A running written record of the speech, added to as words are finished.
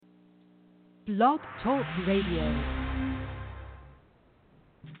Blog Talk Radio.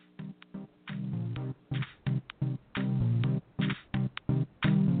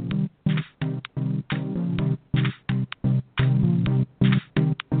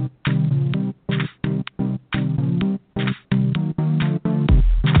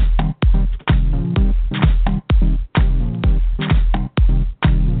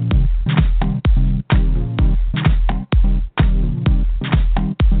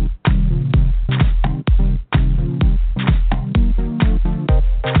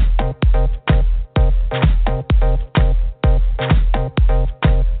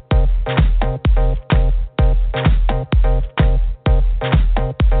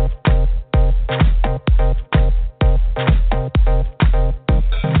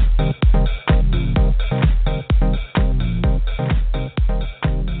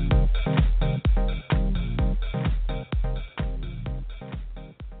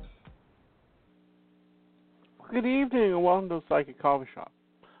 Good evening and welcome to the Psychic Coffee Shop.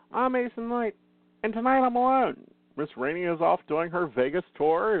 I'm Mason Knight, and tonight I'm alone. Miss Rainey is off doing her Vegas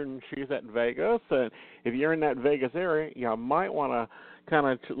tour, and she's at Vegas. And if you're in that Vegas area, you might want to kind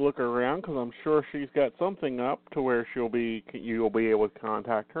of look around because I'm sure she's got something up to where you'll be able to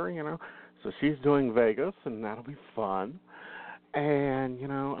contact her. So she's doing Vegas, and that'll be fun. And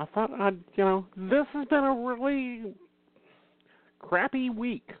I thought this has been a really crappy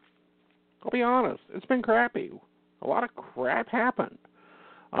week. I'll be honest, it's been crappy. A lot of crap happened.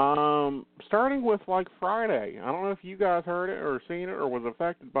 Starting with Friday. I don't know if you guys heard it or seen it or was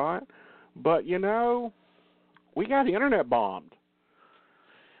affected by it, but we got the internet bombed.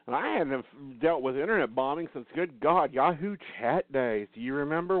 And I hadn't dealt with internet bombing since, good God, Yahoo chat days. Do you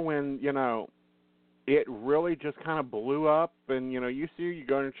remember when, it really just kind of blew up and, you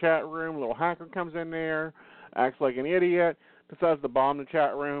go in the chat room, a little hacker comes in there, acts like an idiot, decides to bomb the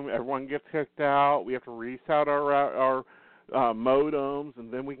chat room, everyone gets kicked out, we have to reset our modems,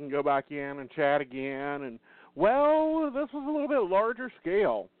 and then we can go back in and chat again. And, this was a little bit larger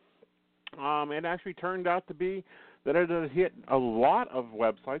scale. It actually turned out to be that it had hit a lot of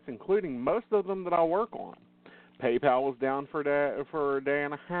websites, including most of them that I work on. PayPal was down for a day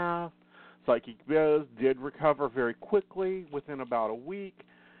and a half. Psychic Biz did recover very quickly within about a week.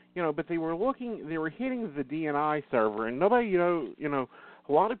 But they were hitting the DNI server, and nobody, a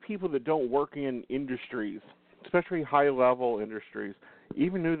lot of people that don't work in industries, especially high-level industries,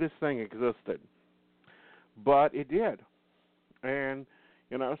 even knew this thing existed. But it did. And,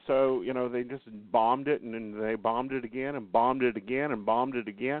 they just bombed it, and then they bombed it again, and bombed it again, and bombed it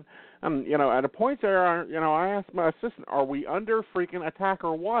again. And, at a point there, I asked my assistant, are we under freaking attack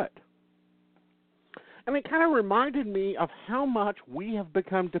or what? And it kind of reminded me of how much we have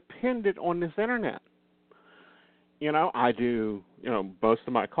become dependent on this internet. I do, most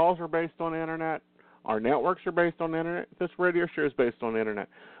of my calls are based on the internet. Our networks are based on the internet. This radio show is based on the internet.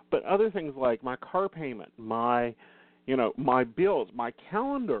 But other things like my car payment, my bills, my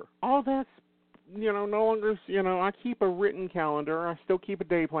calendar, all that's, no longer, I keep a written calendar. I still keep a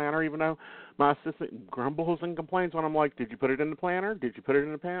day planner, even though my assistant grumbles and complains when I'm like, did you put it in the planner? Did you put it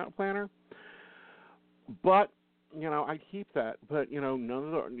in the planner? But, I keep that. But, none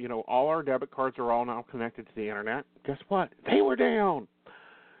of the, all our debit cards are all now connected to the internet. Guess what? They were down.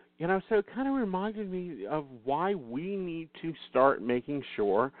 So it kind of reminded me of why we need to start making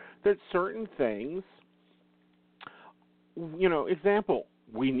sure that certain things, example,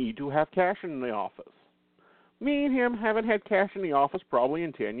 we need to have cash in the office. Me and him haven't had cash in the office probably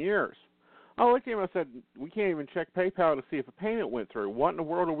in 10 years. I looked at him and I said, we can't even check PayPal to see if a payment went through. What in the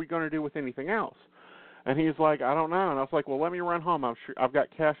world are we going to do with anything else? And he's like, I don't know. And I was like, well, let me run home. I'm sure I've got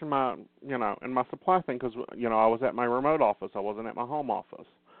cash in my, in my supply thing because, I was at my remote office. I wasn't at my home office.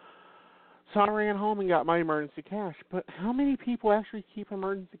 So I ran home and got my emergency cash. But how many people actually keep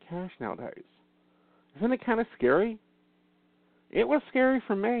emergency cash nowadays? Isn't it kind of scary? It was scary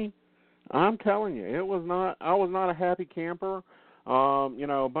for me. I'm telling you, I was not a happy camper.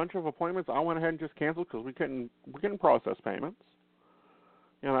 A bunch of appointments I went ahead and just canceled because we couldn't process payments.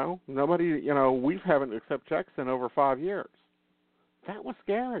 Nobody, we haven't accepted checks in over 5 years. That was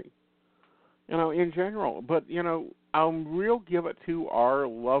scary, in general. But, I'll real give it to our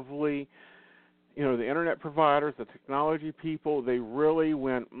lovely, the internet providers, the technology people. They really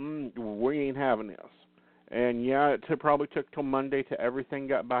went, we ain't having this. And, it probably took till Monday till everything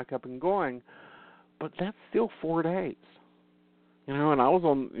got back up and going. But that's still 4 days. And I was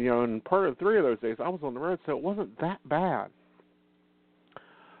on, in part of 3 of those days, I was on the road, so it wasn't that bad.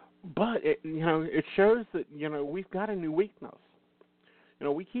 But, it shows that, we've got a new weakness.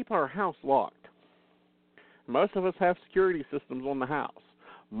 We keep our house locked. Most of us have security systems on the house.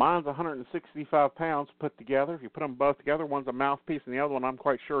 Mine's 165 pounds put together. If you put them both together, one's a mouthpiece and the other one, I'm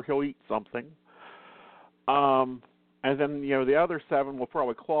quite sure he'll eat something. And then, the other 7 will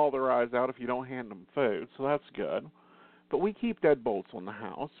probably claw their eyes out if you don't hand them food, so that's good. But we keep deadbolts on the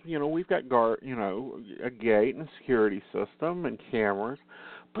house. We've got a gate and a security system and cameras.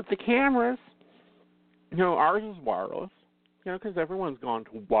 But the cameras, ours is wireless, because everyone's gone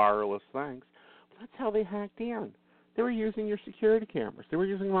to wireless things. But that's how they hacked in. They were using your security cameras. They were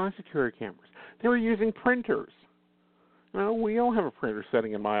using my security cameras. They were using printers. We don't have a printer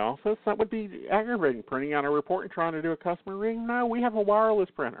sitting in my office. That would be aggravating, printing out a report and trying to do a customer reading. No, we have a wireless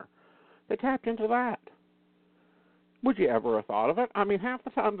printer. They tapped into that. Would you ever have thought of it? I mean, half the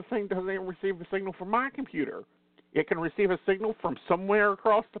time the thing doesn't even receive a signal from my computer. It can receive a signal from somewhere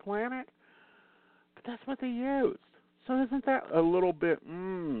across the planet. But that's what they used. So isn't that a little bit,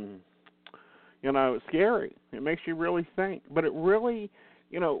 scary? It makes you really think. But it really,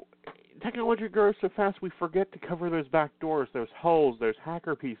 technology grows so fast we forget to cover those back doors, those holes, those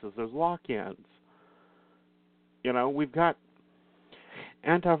hacker pieces, those lock-ins. We've got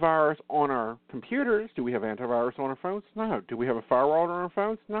antivirus on our computers. Do we have antivirus on our phones? No. Do we have a firewall on our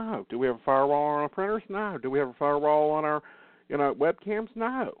phones? No. Do we have a firewall on our printers? No. Do we have a firewall on our, webcams?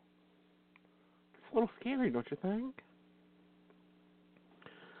 No. It's a little scary, don't you think?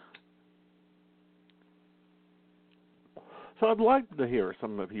 So I'd like to hear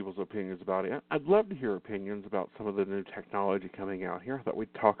some of the people's opinions about it. I'd love to hear opinions about some of the new technology coming out here. I thought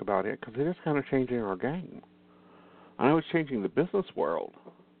we'd talk about it because it is kind of changing our game. I know it's changing the business world,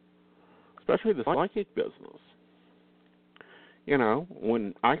 especially the psychic business.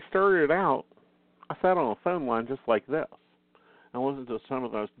 When I started out, I sat on a phone line just like this. I listened to some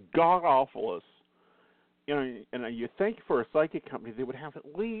of those god-awfulest, and you think for a psychic company they would have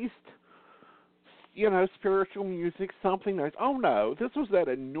at least, spiritual music, something nice. Oh, no, this was that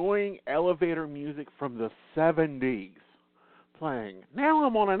annoying elevator music from the 70s playing. Now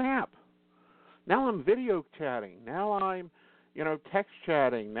I'm on an app. Now I'm video chatting. Now I'm, text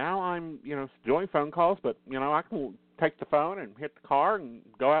chatting. Now I'm, doing phone calls, but, I can take the phone and hit the car and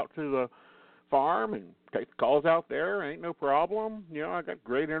go out to the farm and take the calls out there. Ain't no problem. I got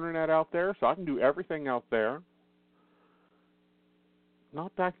great internet out there, so I can do everything out there.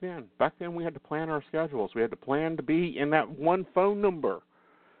 Not back then. Back then we had to plan our schedules. We had to plan to be in that one phone number,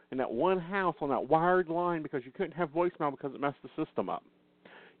 in that one house on that wired line because you couldn't have voicemail because it messed the system up.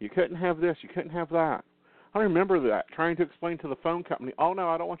 You couldn't have this. You couldn't have that. I remember that, trying to explain to the phone company, oh, no,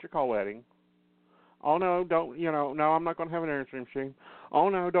 I don't want your call waiting. Oh, no, don't, no, I'm not going to have an answering machine. Oh,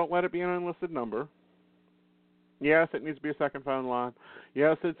 no, don't let it be an unlisted number. Yes, it needs to be a second phone line.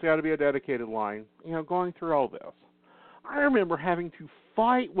 Yes, it's got to be a dedicated line. Going through all this. I remember having to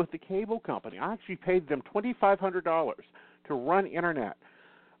fight with the cable company. I actually paid them $2,500 to run internet.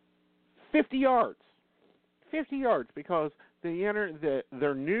 50 yards. 50 yards because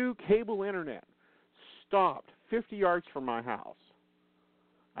their new cable internet stopped 50 yards from my house.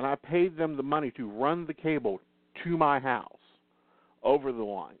 And I paid them the money to run the cable to my house over the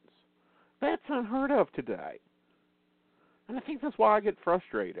lines. That's unheard of today. And I think that's why I get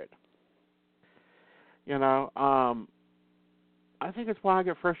frustrated. I think it's why I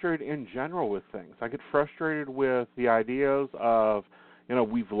get frustrated in general with things. I get frustrated with the ideas of,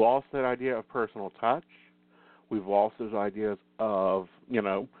 we've lost that idea of personal touch. We've lost those ideas of,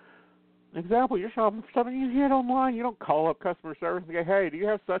 example, you're shopping for something you get online. You don't call up customer service and say, hey, do you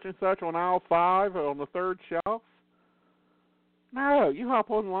have such and such on aisle 5 on the 3rd shelf? No, you hop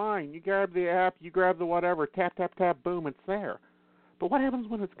online. You grab the app, you grab the whatever, tap, tap, tap, boom, it's there. But what happens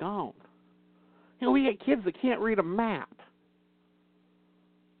when it's gone? We get kids that can't read a map.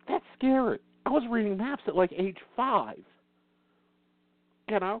 That's scary. I was reading maps at like age 5.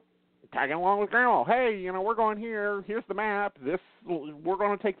 Tagging along with Grandma. Hey, we're going here. Here's the map. We're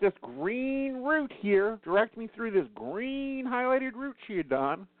going to take this green route here. Direct me through this green highlighted route she had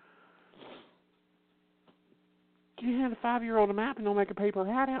done. You hand a 5-year-old a map and they'll make a paper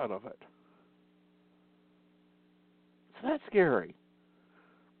hat out of it. So that's scary.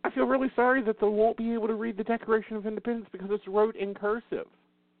 I feel really sorry that they won't be able to read the Declaration of Independence because it's wrote in cursive.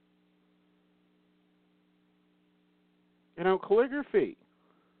 Calligraphy.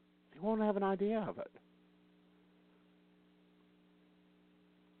 They won't have an idea of it.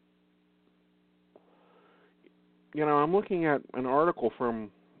 I'm looking at an article from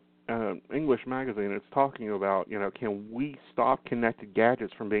English magazine. It's talking about, can we stop connected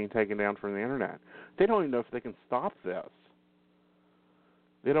gadgets from being taken down from the internet? They don't even know if they can stop this.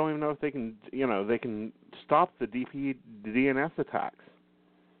 They don't even know if they can, they can stop the DNS attacks.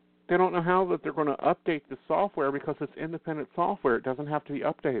 They don't know how that they're going to update the software because it's independent software. It doesn't have to be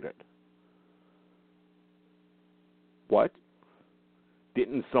updated. What?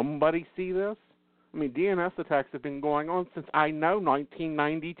 Didn't somebody see this? I mean, DNS attacks have been going on since, I know,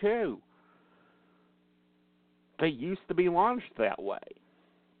 1992. They used to be launched that way.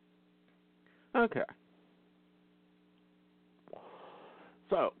 Okay.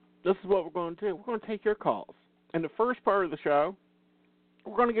 So, this is what we're going to do. We're going to take your calls. In the first part of the show,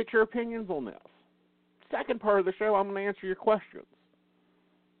 we're going to get your opinions on this. Second part of the show, I'm going to answer your questions.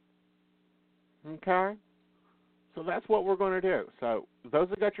 Okay? So that's what we're going to do. So those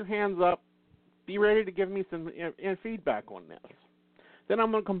that got your hands up, be ready to give me some feedback on this. Then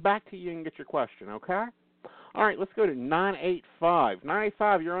I'm going to come back to you and get your question, okay? All right, let's go to 985.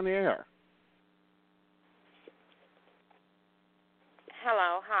 985, you're on the air.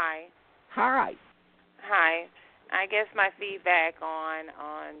 Hello, hi. Hi. Hi. I guess my feedback on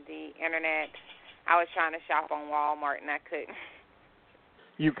the internet, I was trying to shop on Walmart and I couldn't.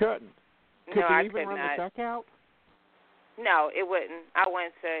 You couldn't? Could No, you I even could run not. the checkout? No, it wouldn't. I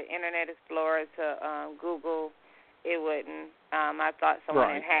went to Internet Explorer, to Google. It wouldn't. I thought someone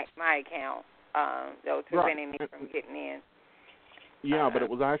had hacked my account. That was preventing me from getting in. Yeah, but it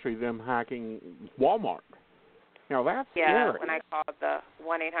was actually them hacking Walmart. Now, that's scary. When I called the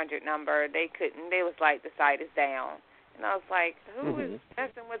 1-800 number, they couldn't. They was like, the site is down. And I was like, who is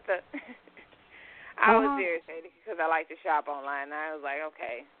messing with the... I was irritated because I like to shop online. And I was like,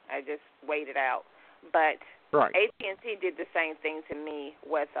 okay. I just waited out. But AT&T did the same thing to me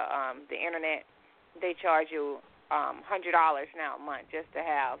with the internet. They charge you $100 now a month just to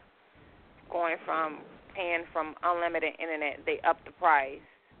have. Going from paying from unlimited internet, they up the price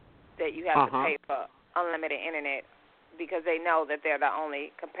that you have to pay for unlimited internet because they know that they're the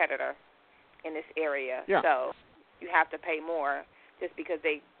only competitor in this area. Yeah. So you have to pay more just because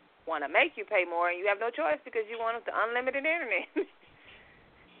they want to make you pay more, and you have no choice because you want the unlimited internet.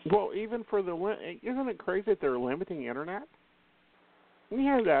 Well, even for isn't it crazy that they're limiting internet? We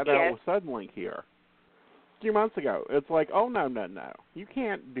had that out with Suddenlink here a few months ago. It's like, oh, no. You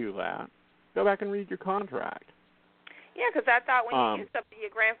can't do that. Go back and read your contract. Yeah, because I thought when you get something,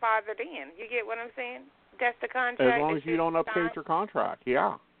 your grandfathered in. You get what I'm saying? That's the contract. As long as you don't update your contract,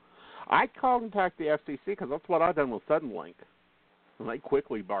 yeah. I contact the FCC because that's what I've done with Suddenlink. And they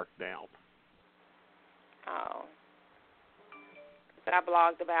quickly barked down. Oh. But I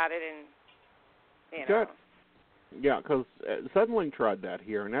blogged about it and, you know. Good. Yeah, because Suddenlink tried that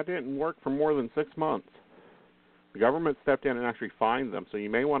here, and that didn't work for more than 6 months. The government stepped in and actually fined them, so you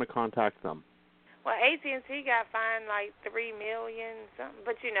may want to contact them. Well, AT&T got fined like $3 million something,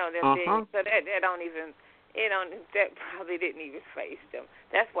 but you know they're big, so that probably didn't even face them.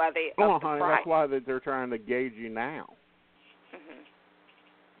 That's why they upped the price. That's why they're trying to gauge you now.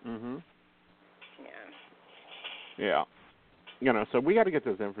 Yeah. You know, so we got to get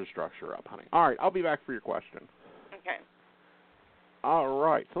this infrastructure up, honey. All right, I'll be back for your question. Okay. All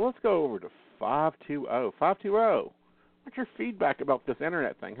right, so let's go over to 520. 520. What's your feedback about this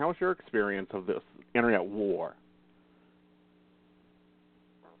internet thing? How was your experience of this internet war?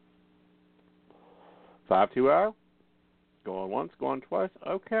 520? Going once, going twice?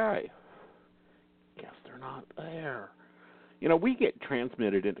 Okay. Guess they're not there. You know, we get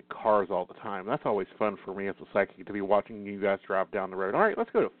transmitted into cars all the time. That's always fun for me as a psychic to be watching you guys drive down the road. All right,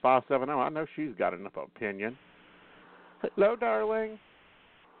 let's go to 570. I know she's got enough opinion. Hello, darling.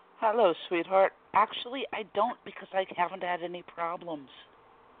 Hello, sweetheart. Actually, I don't because I haven't had any problems.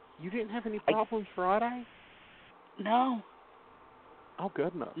 You didn't have any problems Friday? No. Oh,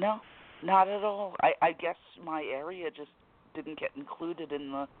 goodness. No, not at all. I guess my area just didn't get included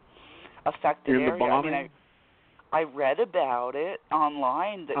in the affected area. In the bombing? I mean, I read about it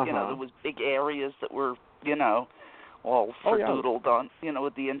online that, you know, there was big areas that were, you know, all doodled on, you know,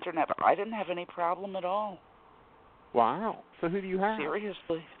 with the internet. But I didn't have any problem at all. Wow. So who do you have?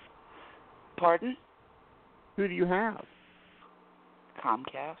 Seriously. Pardon? Who do you have?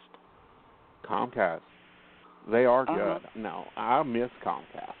 Comcast. Comcast. They are good. No, I miss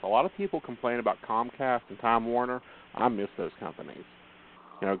Comcast. A lot of people complain about Comcast and Time Warner. I miss those companies,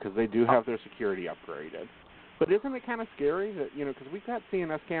 you know, because they do have their security upgraded. But isn't it kind of scary that, you know, because we've got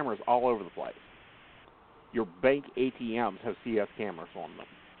CNS cameras all over the place. Your bank ATMs have CS cameras on them.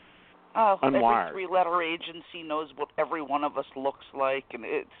 Oh, unwired. Every three-letter agency knows what every one of us looks like, and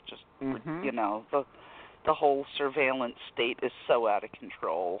it's just, you know, the whole surveillance state is so out of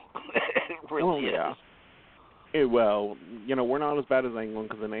control. It really is. Well, you know, we're not as bad as England,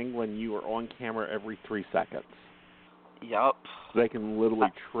 because in England you are on camera every 3 seconds. Yep. They can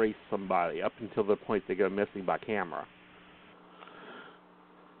literally trace somebody up until the point they go missing by camera.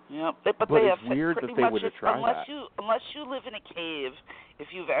 Yeah, but But they it's have weird pretty that they much would have tried unless that. you live in a cave, if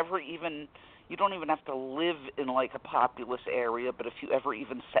you've ever even you don't even have to live in like a populous area, but if you ever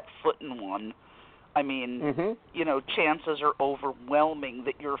even set foot in one, I mean, chances are overwhelming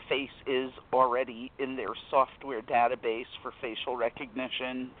that your face is already in their software database for facial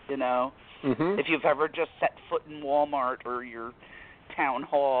recognition, If you've ever just set foot in Walmart or your town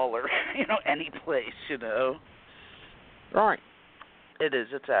hall or, any place, Right.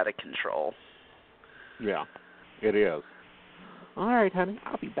 It's out of control. Yeah, it is. All right, honey,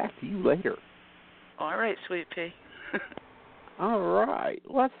 I'll be back to you later. All right, sweet pea. All right,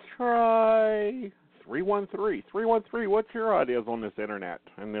 let's try 313. 313, what's your ideas on this internet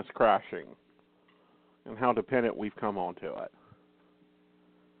and this crashing and how dependent we've come onto it?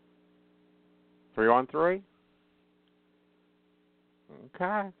 313?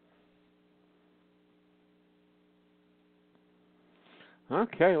 Okay.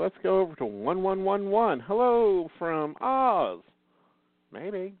 Okay, let's go over to 1111. Hello from Oz.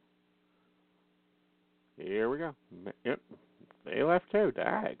 Maybe. Here we go. Yep. They left too.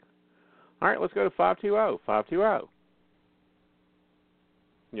 Dag. All right, let's go to 520. 520.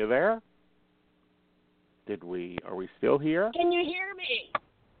 You there? Are we still here? Can you hear me?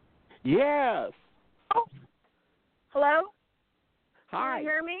 Yes. Oh. Hello? Hi. Can you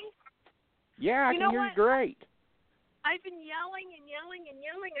hear me? Yeah, I can hear you great. I've been yelling and yelling and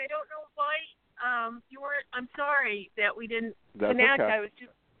yelling. I don't know why you weren't. I'm sorry that we didn't connect. Okay. I was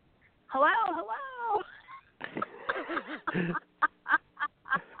just, hello.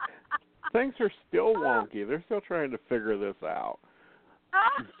 Things are still wonky. They're still trying to figure this out.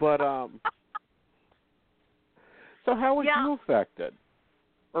 But so how was you affected,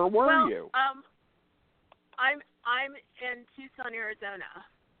 or were you? I'm in Tucson, Arizona.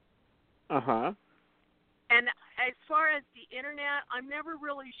 Uh-huh. And as far as the internet, I'm never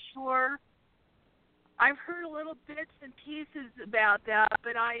really sure. I've heard a little bits and pieces about that,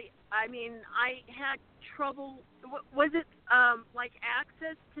 but I had trouble. Was it like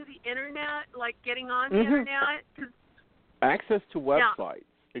access to the internet, like getting on the internet? Access to websites.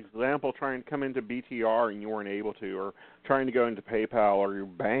 Example, trying to come into BTR and you weren't able to, or trying to go into PayPal or your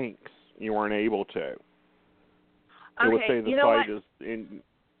banks, you weren't able to. It would say the site is in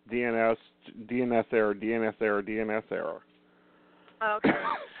DNS error. Okay.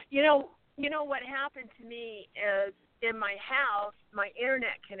 You know what happened to me is in my house, my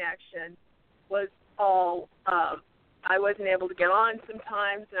internet connection was all I wasn't able to get on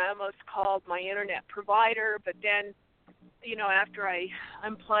sometimes, and I almost called my internet provider, but then after I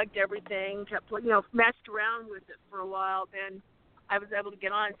unplugged everything, messed around with it for a while, then I was able to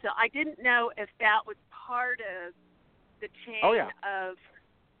get on. So I didn't know if that was part of the chain of...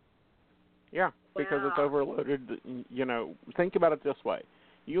 Yeah, because it's overloaded. Think about it this way.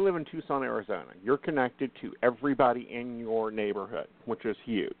 You live in Tucson, Arizona. You're connected to everybody in your neighborhood, which is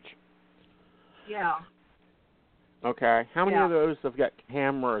huge. Yeah. Okay? How many of those have got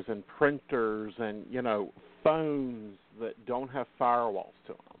cameras and printers and, phones that don't have firewalls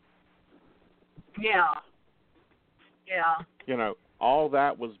to them? Yeah. All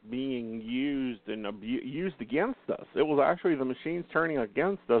that was being used and used against us. It was actually the machines turning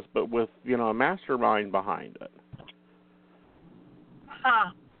against us, but with, a mastermind behind it.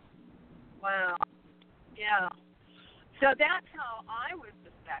 Huh. Wow. Yeah. So that's how I was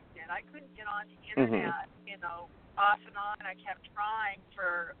affected. I couldn't get on the internet, off and on. I kept trying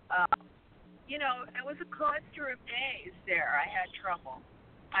for, it was a cluster of days there. I had trouble.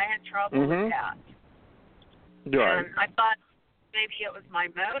 With that. Right. And I thought maybe it was my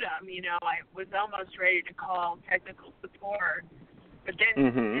modem. I was almost ready to call technical support, but then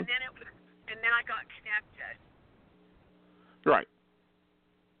and then I got connected. Right.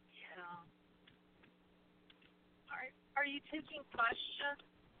 Yeah. Are you taking questions?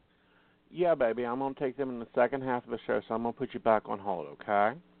 Yeah, baby. I'm going to take them in the second half of the show, so I'm going to put you back on hold,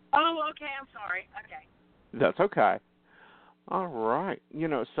 okay? Oh, okay. I'm sorry. Okay. That's okay. All right.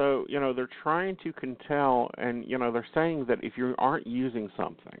 So, they're trying to contell, and, they're saying that if you aren't using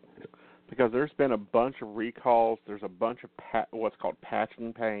something, because there's been a bunch of recalls, there's a bunch of what's called patch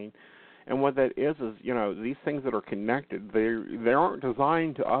and pain, and what that is, these things that are connected, they aren't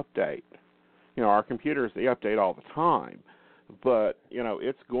designed to update. Our computers, they update all the time, but,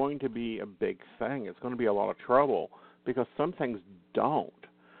 it's going to be a big thing. It's going to be a lot of trouble because some things don't.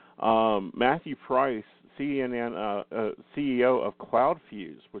 Matthew Price, CNN CEO of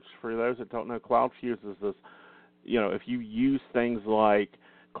CloudFuse, which for those that don't know, CloudFuse is this, if you use things like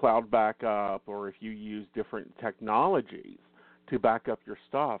cloud backup or if you use different technologies to back up your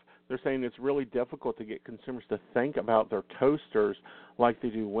stuff. They're saying it's really difficult to get consumers to think about their toasters like they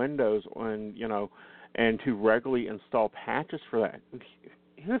do Windows, and and to regularly install patches for that.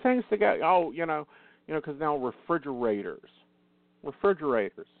 Who thinks they got? Because now refrigerators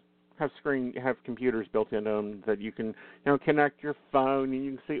have computers built into them that you can connect your phone and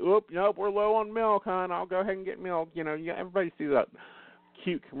you can see, nope, we're low on milk, hon. I'll go ahead and get milk. Everybody sees that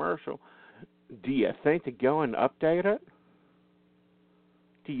cute commercial. Do you think to go and update it?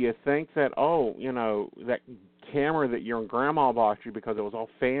 Do you think that that camera that your grandma bought you because it was all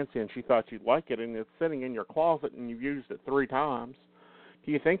fancy and she thought you'd like it and it's sitting in your closet and you've used it 3 times?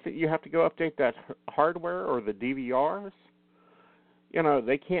 Do you think that you have to go update that hardware or the DVRs?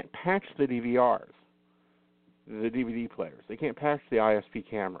 They can't patch the DVRs, the DVD players. They can't patch the ISP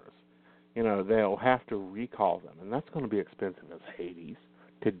cameras. They'll have to recall them, and that's going to be expensive as Hades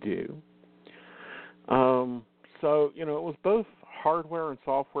to do. So, it was both hardware and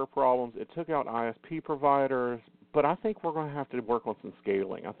software problems. It took out ISP providers, but I think we're going to have to work on some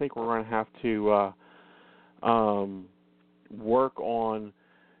scaling. I think we're going to have to work on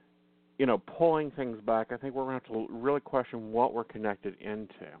pulling things back. I think we're going to have to really question what we're connected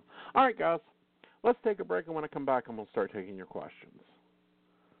into. All right, guys, let's take a break, and when I come back, I'm going to start taking your questions.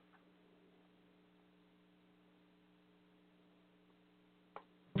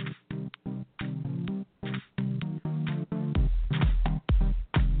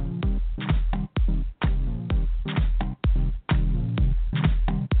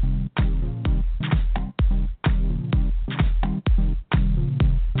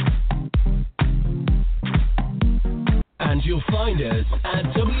 You'll find us at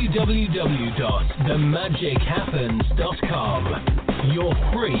www.themagichappens.com, your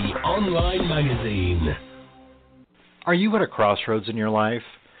free online magazine. Are you at a crossroads in your life?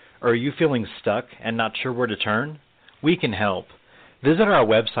 Or are you feeling stuck and not sure where to turn? We can help. Visit our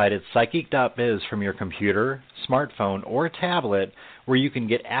website at psychic.biz from your computer, smartphone, or tablet, where you can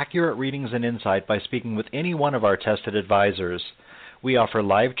get accurate readings and insight by speaking with any one of our tested advisors. We offer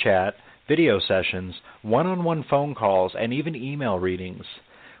live chat, video sessions, one-on-one phone calls, and even email readings.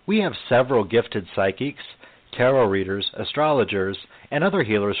 We have several gifted psychics, tarot readers, astrologers, and other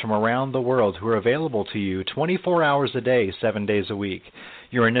healers from around the world who are available to you 24 hours a day, 7 days a week.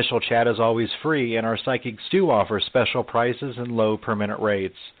 Your initial chat is always free, and our psychics do offer special prices and low per-minute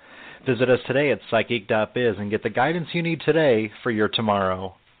rates. Visit us today at psychic.biz and get the guidance you need today for your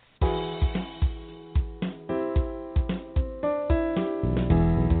tomorrow.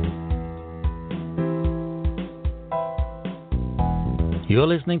 You're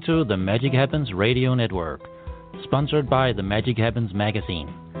listening to the Magic Happens Radio Network, sponsored by the Magic Happens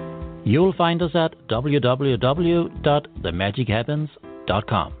magazine. You'll find us at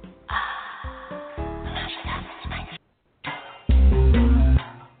www.themagichappens.com.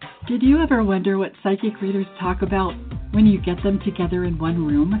 Did you ever wonder what psychic readers talk about when you get them together in one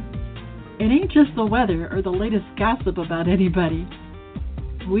room? It ain't just the weather or the latest gossip about anybody.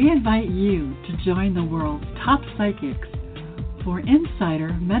 We invite you to join the world's top psychics for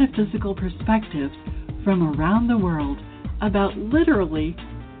insider metaphysical perspectives from around the world about literally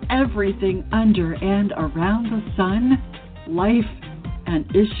everything under and around the sun, life, and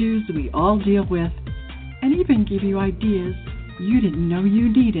issues we all deal with, and even give you ideas you didn't know you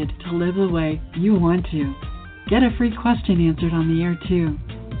needed to live the way you want to. Get a free question answered on the air, too.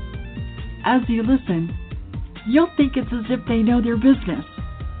 As you listen, you'll think it's as if they know their business.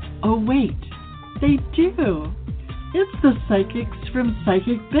 Oh, wait, they do. It's the Psychics from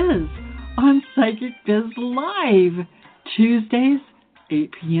Psychic Biz on Psychic Biz Live, Tuesdays,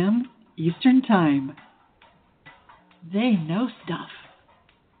 8 p.m. Eastern Time. They know stuff.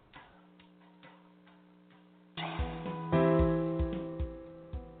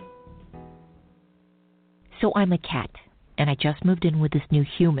 So I'm a cat, and I just moved in with this new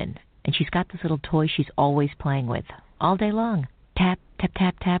human, and she's got this little toy she's always playing with, all day long. Tap, tap,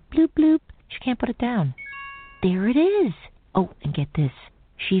 tap, tap, bloop, bloop. She can't put it down. There it is. Oh, and get this.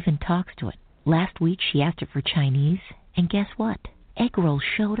 She even talks to it. Last week she asked it for Chinese, and guess what? Egg rolls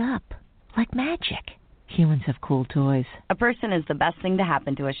showed up. Like magic. Humans have cool toys. A person is the best thing to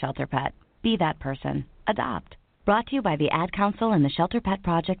happen to a shelter pet. Be that person. Adopt. Brought to you by the Ad Council and the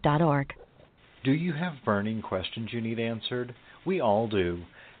ShelterPetProject.org. Do you have burning questions you need answered? We all do.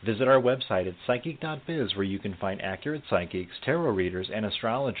 Visit our website at psychic.biz, where you can find accurate psychics, tarot readers, and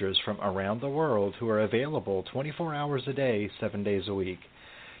astrologers from around the world who are available 24 hours a day, 7 days a week.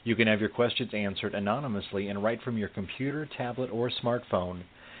 You can have your questions answered anonymously and right from your computer, tablet, or smartphone.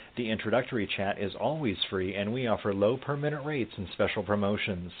 The introductory chat is always free, and we offer low per-minute rates and special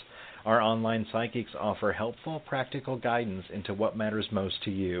promotions. Our online psychics offer helpful, practical guidance into what matters most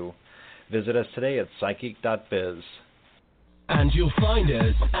to you. Visit us today at psychic.biz. And you'll find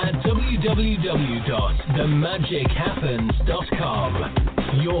us at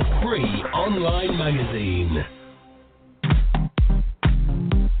www.themagichappens.com, your free online magazine.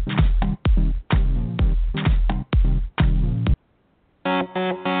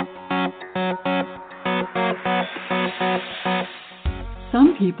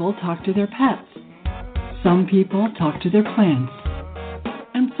 Some people talk to their pets. Some people talk to their plants.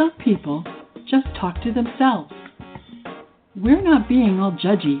 And some people just talk to themselves. We're not being all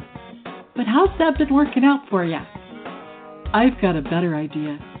judgy, but how's that been working out for you? I've got a better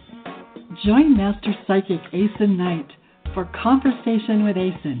idea. Join Master Psychic Asen Knight for Conversation with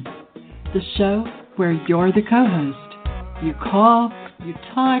Asen, the show where you're the co-host. You call, you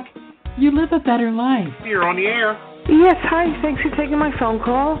talk, you live a better life. You're on the air. Yes, hi. Thanks for taking my phone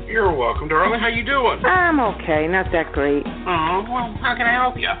call. You're welcome, darling. How you doing? I'm okay. Not that great. Oh, well, how can I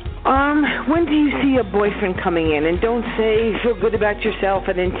help you? When do you see your boyfriend coming in? And don't say feel good about yourself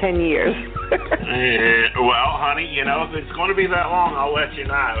and in 10 years. Well, honey, you know, if it's going to be that long, I'll let you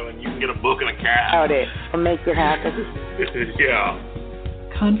know, and you can get a book and a cab. Out it. I'll make it happen. Yeah.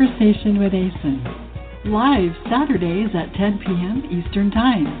 Conversation with Asen. Live Saturdays at 10 p.m. Eastern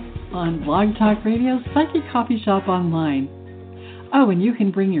Time on Blog Talk Radio's Psychic Coffee Shop Online. Oh, and you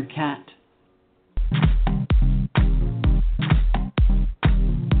can bring your cat.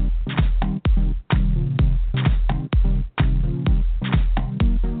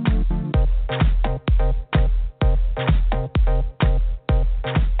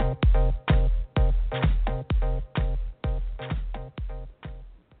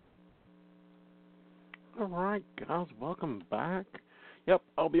 All right, guys, welcome back. Yep,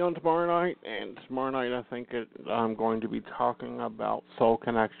 I'll be on tomorrow night, and tomorrow night I think I'm going to be talking about soul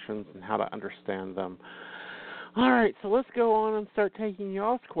connections and how to understand them. All right, so let's go on and start taking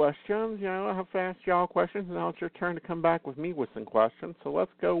y'all's questions. You know, I have asked y'all questions, and now it's your turn to come back with me with some questions. So let's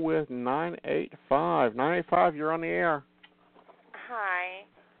go with 985. 985, you're on the air. Hi.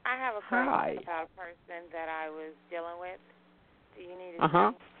 I have a question about a person that I was dealing with. Do you need his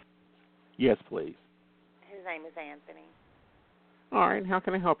name? Yes, please. His name is Anthony. All right, how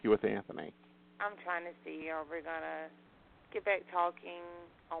can I help you with Anthony? I'm trying to see, are we going to get back talking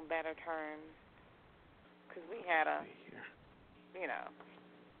on better terms? Because we had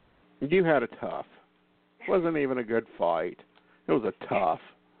You had a tough. Wasn't even a good fight. It was a tough.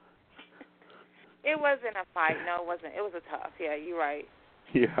 It wasn't a fight. No, it wasn't. It was a tough. Yeah, you're right.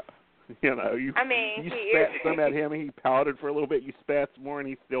 Yeah. You know, you spat some at him, and he pouted for a little bit. You spat some more, and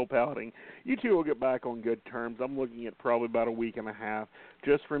he's still pouting. You two will get back on good terms. I'm looking at probably about a week and a half.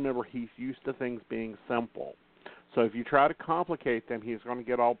 Just remember, he's used to things being simple. So if you try to complicate them, he's going to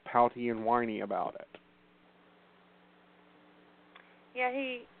get all pouty and whiny about it. Yeah,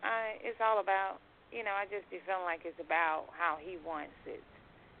 it's all about, I just be feeling like it's about how he wants it.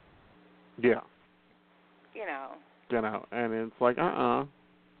 Yeah. You know, and it's like,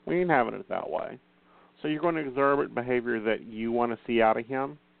 we ain't having it that way. So you're going to exhibit behavior that you want to see out of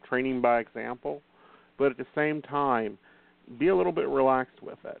him, training by example, but at the same time, be a little bit relaxed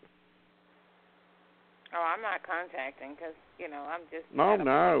with it. Oh, I'm not contacting because, I'm just...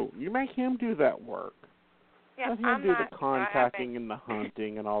 No, you make him do that work. Yeah, Let him do the contacting and the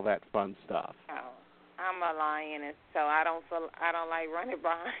hunting and all that fun stuff. Oh, I'm a lioness, so I don't like running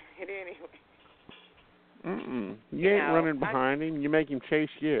behind it anyway. You ain't running behind him. You make him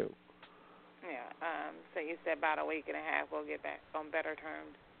chase you. Yeah. So you said about a week and a half we'll get back on better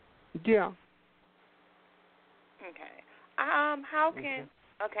terms. Yeah. Okay. How can?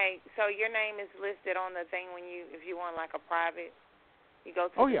 Okay. So your name is listed on the thing if you want like a private. You go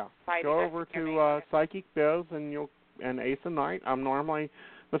to. Oh yeah. Go over to Psychic Biz and Asen Knight. I'm normally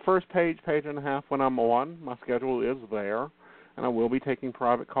the first page and a half when I'm on. My schedule is there, and I will be taking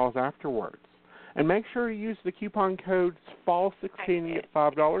private calls afterwards. And make sure you use the coupon code FALL16 and get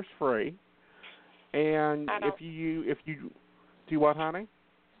 $5 free. And if you do what, honey?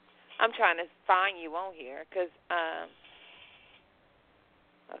 I'm trying to find you on here because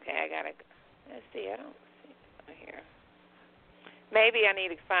okay, I gotta let's see. I don't see it here. Maybe I need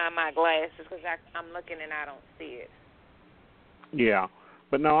to find my glasses because I'm looking and I don't see it. Yeah,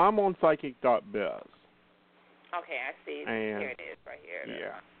 but no, I'm on psychic.biz. Okay, I see it. Here it is, right here.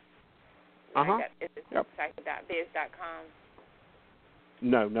 Yeah. Is it psychic.biz.com?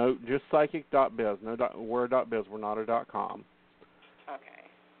 No, just psychic.biz. No, we're a .biz. We're not a .com. Okay.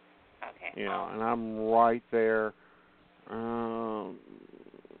 And I'm right there.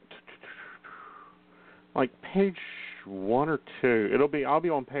 Like page 1 or 2. I'll be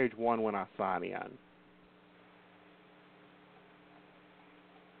on page 1 when I sign in.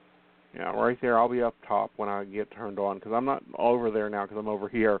 Yeah, right there. I'll be up top when I get turned on because I'm not over there now because I'm over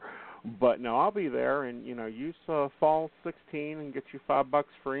here. But no, I'll be there, and use Fall 16 and get you $5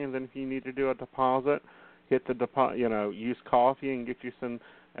 free, and then if you need to do a deposit, hit the deposit. Use coffee and get you some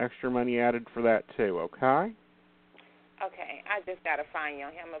extra money added for that too. Okay. Okay, I just got to find you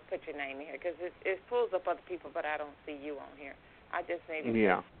on here. I'm going to put your name in here because it pulls up other people, but I don't see you on here. I just maybe.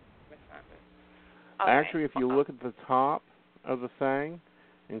 Yeah. Okay. Actually, if you look at the top of the thing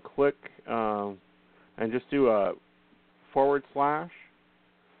and click and just do a /,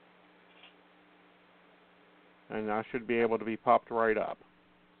 and I should be able to be popped right up.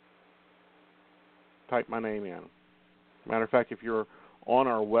 Type my name in. Matter of fact, if you're on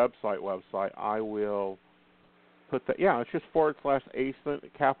our website, I will put that. Yeah, it's just / ASIN,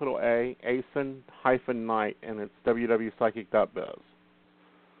 capital A, ASIN-night, and it's www.psychic.biz.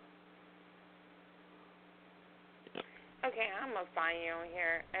 Okay, I'm gonna find you on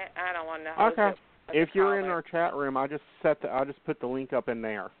here. I don't want to. Okay. If you're in our chat room, I just put the link up in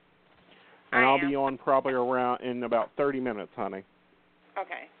there, and I'll be on probably around in about 30 minutes, honey.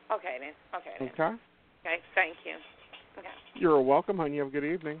 Okay. Okay then. Okay. Okay. Thank you. Okay. You're welcome, honey. You have a good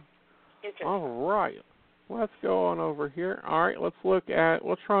evening. You too. All right. Let's go on over here. All right. Let's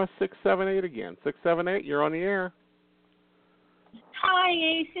try 678 again. 678. You're on the air. Hi,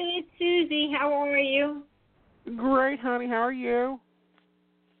 Asen. It's Susie. How are you? Great, honey. How are you?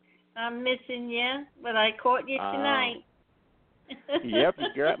 I'm missing you, but I caught you tonight. Yep,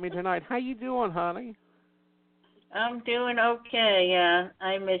 you got me tonight. How you doing, honey? I'm doing okay.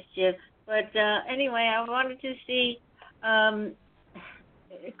 I missed you. But anyway, I wanted to see,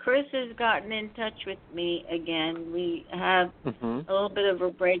 Chris has gotten in touch with me again. We have a little bit of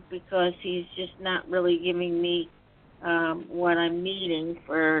a break because he's just not really giving me what I'm needing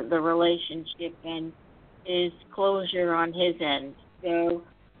for the relationship and his closure on his end. So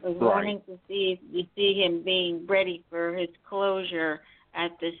I was wanting to see if you see him being ready for his closure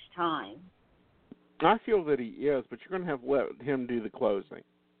at this time. I feel that he is, but you're going to have to let him do the closing.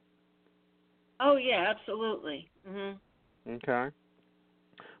 Oh, yeah, absolutely. Okay.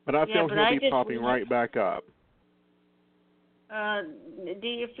 But I feel he'll be popping right back up. Do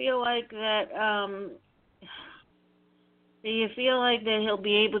you feel like that? Do you feel like that he'll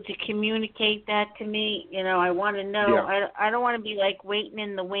be able to communicate that to me? I want to know. Yeah. I don't want to be like waiting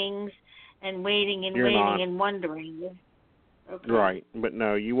in the wings and waiting and and wondering. Okay. Right. But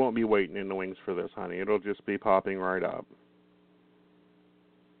no, you won't be waiting in the wings for this, honey. It'll just be popping right up.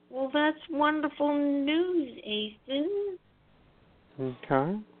 Well, that's wonderful news, Asen.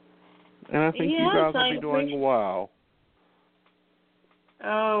 Okay. And I think you guys will be doing well.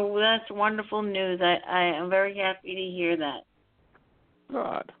 Oh, that's wonderful news. I am very happy to hear that.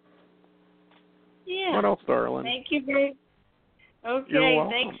 Good. Yeah. What else, darling? Thank you very much. Okay, You're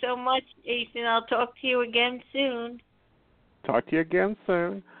welcome. Thanks so much, Asen. I'll talk to you again soon. Talk to you again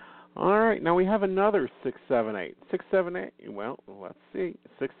soon. All right, now we have another 678. 678, well, let's see.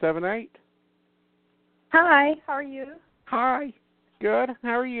 678. Hi, how are you? Hi. Good.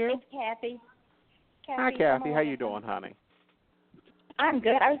 How are you? It's Kathy. Hi, Kathy. How you doing, honey? I'm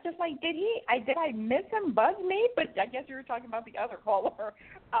good. I was just like, did I miss him? Bug me? But I guess you were talking about the other caller.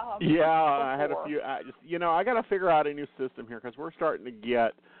 Yeah, I had a few. I got to figure out a new system here because we're starting to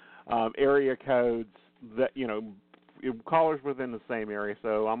get area codes that callers within the same area.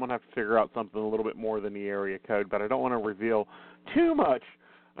 So I'm gonna have to figure out something a little bit more than the area code. But I don't want to reveal too much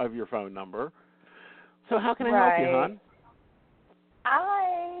of your phone number. So how can I help you, hon?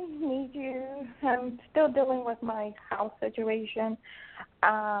 I need you. I'm still dealing with my house situation.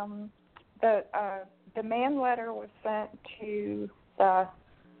 The demand letter was sent to the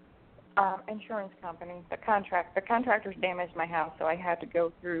insurance company. The contractors damaged my house, so I had to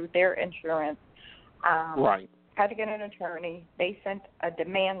go through their insurance. Right. Had to get an attorney. They sent a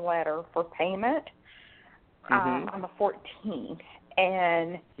demand letter for payment on the 14th,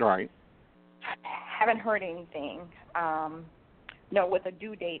 and haven't heard anything. With a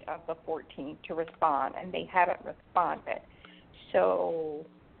due date of the 14th to respond, and they haven't responded. So,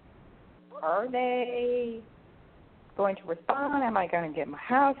 are they going to respond? Am I going to get my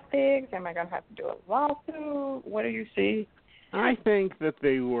house fixed? Am I going to have to do a lawsuit? What do you see? I think that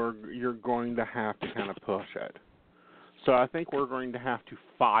you're going to have to kind of push it. So I think we're going to have to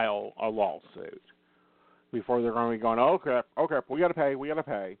file a lawsuit before they're going to be going, okay, we got to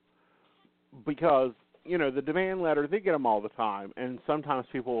pay. Because, the demand letter, they get them all the time, and sometimes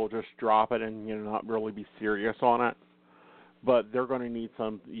people will just drop it and, not really be serious on it. but they're going to need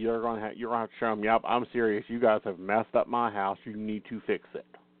some. You're going to have to show them. Yep, I'm serious. You guys have messed up my house. You need to fix it.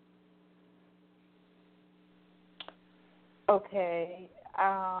 Okay.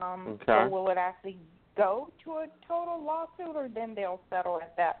 So will it actually go to a total lawsuit, or then they'll settle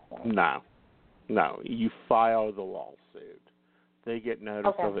at that point? No. You file the lawsuit. They get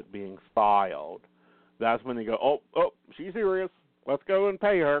notice of it being filed. That's when they go, oh, she's serious. Let's go and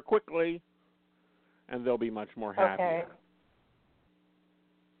pay her quickly, and they'll be much more happier.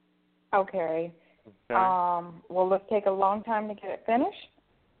 Okay. Will it take a long time to get it finished?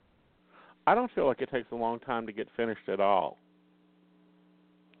 I don't feel like it takes a long time to get finished at all.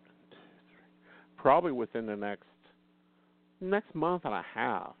 Probably within the next month and a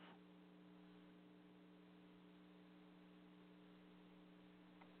half.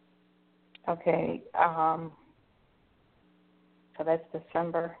 Okay. So that's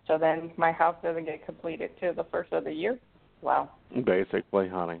December. So then my house doesn't get completed till the first of the year? Wow. Basically,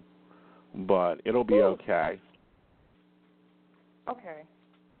 honey. But it'll be okay. Okay.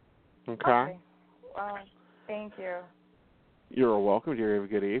 Okay. Thank you. You're welcome, dear. Have a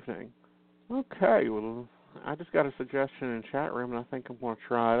good evening. Okay. Well, I just got a suggestion in the chat room, and I think I'm going to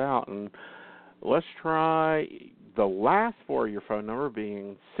try it out. And let's try the last four of your phone number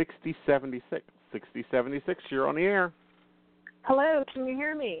being 6076. 6076, you're on the air. Hello, can you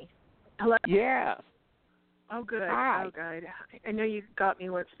hear me? Hello? Yes. Oh, good. Hi. Oh, good. I know you got me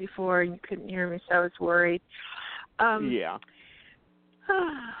once before and you couldn't hear me, so I was worried. Yeah.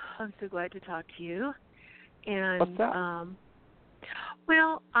 I'm so glad to talk to you. And what's that?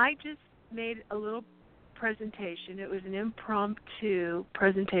 Well, I just made a little presentation. It was an impromptu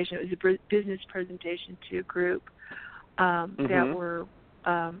presentation. It was a business presentation to a group that were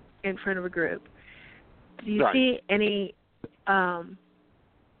in front of a group. Do you see any? Oh,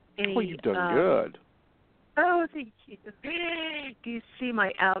 you've done good. Oh, thank you. Do you see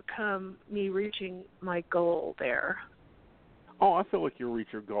my outcome, me reaching my goal there? Oh, I feel like you'll reach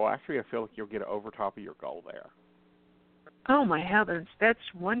your goal. Actually, I feel like you'll get over top of your goal there. Oh, my heavens. That's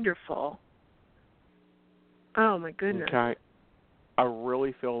wonderful. Oh, my goodness. Okay. I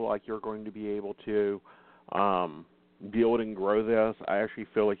really feel like you're going to be able to build and grow this. I actually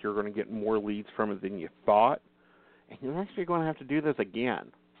feel like you're going to get more leads from it than you thought. And you're actually going to have to do this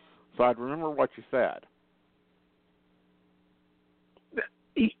again. So I'd remember what you said.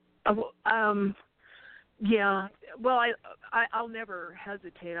 Yeah. Well, I'll never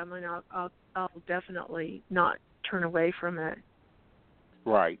hesitate. I mean, I'll definitely not turn away from it.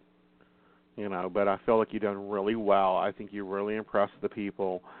 Right. You know, but I feel like you've done really well. I think you really impressed the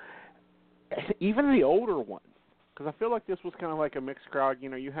people, even the older ones. Because I feel like this was kind of like a mixed crowd. You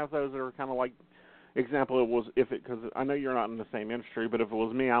know, you have those that are kind of like, example, because I know you're not in the same industry, but if it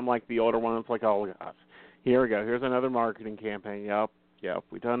was me, I'm like the older one. It's like, oh gosh, here we go. Here's another marketing campaign. Yep.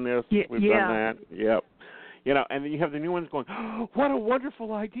 We've done this. We've done that. Yep. You know, and then you have the new ones going, oh, what a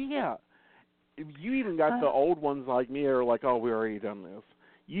wonderful idea. You even got the old ones like me that are like, oh, we already done this.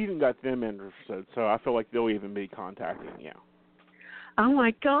 You even got them interested, so I feel like they'll even be contacting you. Oh,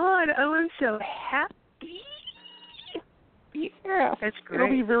 my God. Oh, I'm so happy. Yeah, that's great. It'll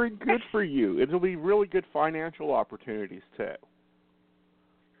be very good for you. It'll be really good financial opportunities, too.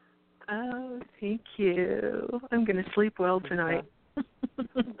 Oh, thank you. I'm going to sleep well tonight.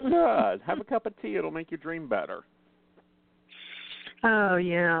 Good. Have a cup of tea. It'll make your dream better. Oh,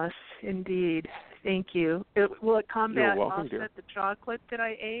 yes, indeed. Thank you. Will it combat offset the chocolate that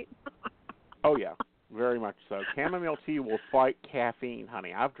I ate? Oh, yeah, very much so. Chamomile tea will fight caffeine,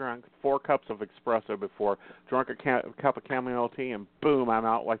 honey. I've drunk 4 cups of espresso before, drunk a cup of chamomile tea, and boom, I'm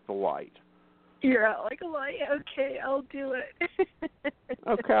out like the light. You're out like a light? Okay, I'll do it.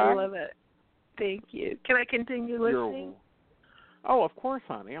 Okay. I love it. Thank you. Can I continue listening? Oh, of course,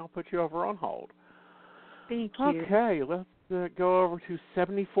 honey. I'll put you over on hold. Thank you. Okay, let's go over to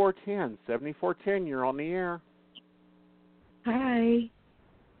 7410. 7410, you're on the air. Hi.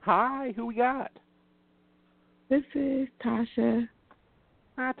 Hi, who we got? This is Tasha.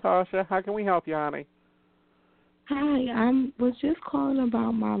 Hi, Tasha. How can we help you, honey? Hi, I was just calling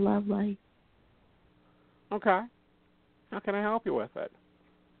about my love life. Okay. How can I help you with it?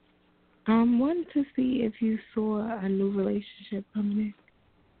 I wanted to see if you saw a new relationship coming in.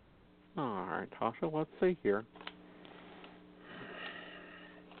 All right, Tasha, let's see here.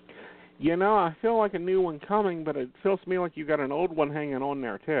 You know, I feel like a new one coming, but it feels to me like you got an old one hanging on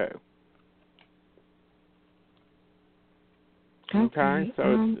there, too. Okay,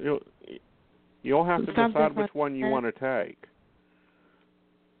 so you'll have to decide which one you want to take.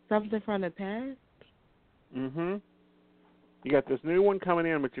 Something from the past? Mm-hmm. You got this new one coming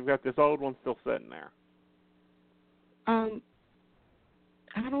in, but you've got this old one still sitting there.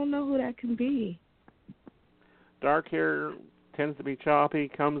 I don't know who that can be. Dark hair, tends to be choppy,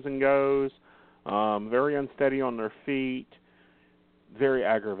 comes and goes, very unsteady on their feet, very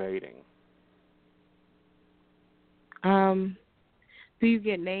aggravating. Do you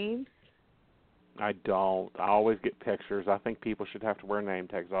get names? I don't. I always get pictures. I think people should have to wear name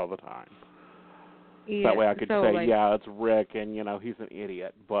tags all the time. Yeah, that way I could so, say, like, yeah, it's Rick, and, he's an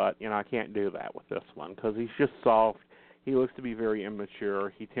idiot. But, I can't do that with this one because he's just soft. He looks to be very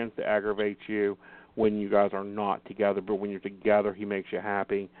immature. He tends to aggravate you when you guys are not together, but when you're together, he makes you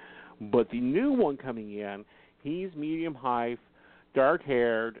happy. But the new one coming in, he's medium height,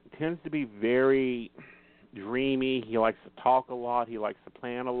 dark-haired, tends to be very dreamy. He likes to talk a lot. He likes to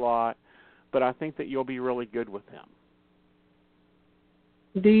plan a lot. But I think that you'll be really good with him.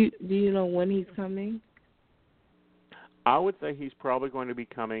 Do you know when he's coming? I would say he's probably going to be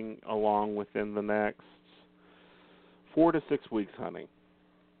coming along within the next 4 to 6 weeks, honey.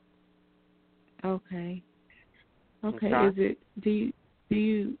 Okay. Is it is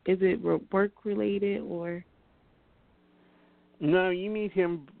it work related or? No, you meet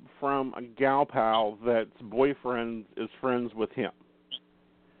him from a gal pal that's boyfriend is friends with him.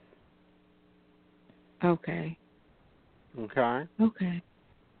 Okay. Okay. Okay.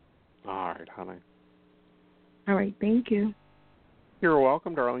 All right, honey. All right, thank you. You're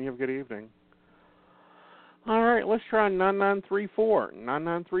welcome, darling. You have a good evening. All right, let's try 9934.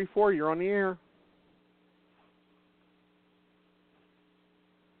 9934, you're on the air.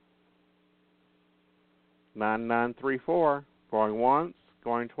 (9934) Going once,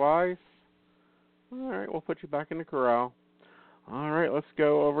 going twice. All right, we'll put you back in the corral. All right, let's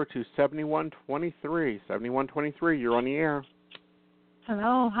go over to 7123. 7123, you're on the air.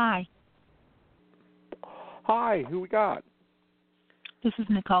 Hello, hi. Hi, who we got? This is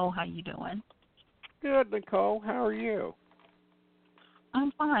Nicole. How you doing? Good, Nicole. How are you?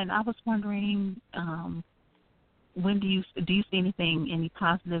 I'm fine. I was wondering, when do you see any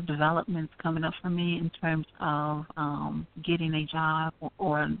positive developments coming up for me in terms of getting a job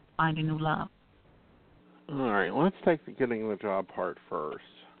or finding new love? All right, let's take the getting the job part first.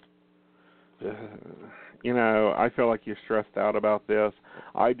 I feel like you're stressed out about this.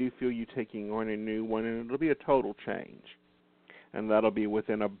 I do feel you taking on a new one, and it'll be a total change. And that'll be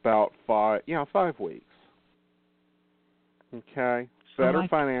within about 5 weeks. Okay? Better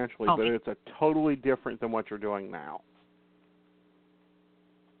financially, but it's a totally different than what you're doing now.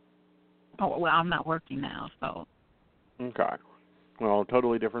 Oh, well, I'm not working now, so. Okay. Well,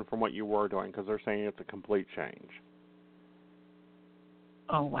 totally different from what you were doing because they're saying it's a complete change.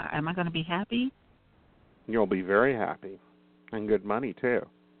 Oh, wow. Am I going to be happy? You'll be very happy. And good money, too.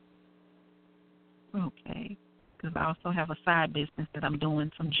 Okay. Because I also have a side business that I'm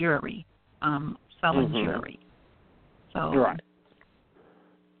doing, some jewelry, selling jewelry. So. Right.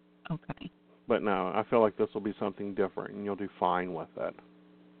 Okay. But no, I feel like this will be something different, and you'll do fine with it.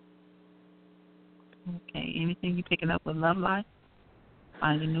 Okay. Anything you picking up with love life?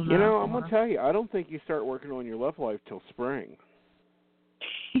 Finding new love? I'm going to tell you, I don't think you start working on your love life till spring.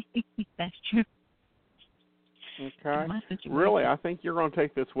 That's true. Okay. Really, I think you're going to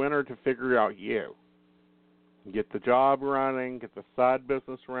take this winter to figure out you. Get the job running, get the side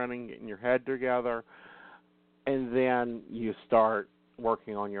business running, getting your head together, and then you start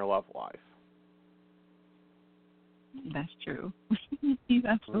working on your love life. That's true. You're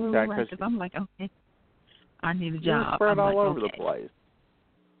absolutely right. Because I'm like, okay, I need a job. You're spread all over the place.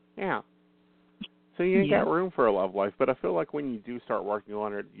 Yeah. So you ain't got room for a love life, but I feel like when you do start working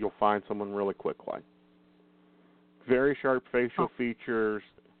on it, you'll find someone really quickly. Very sharp facial features,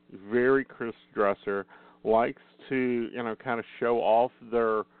 very crisp dresser, likes to, kind of show off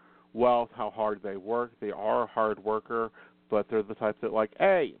their wealth, how hard they work. They are a hard worker, but they're the type that like,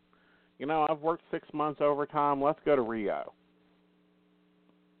 hey, I've worked 6 months overtime. Let's go to Rio.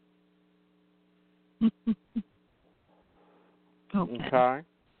 Okay.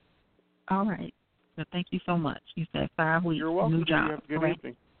 All right. So thank you so much. You said 5 weeks. You're welcome. New job. You have a good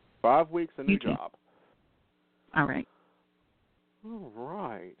evening. 5 weeks, a new job. All right. All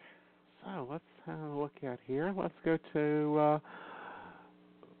right. So let's have a look at here. Let's go to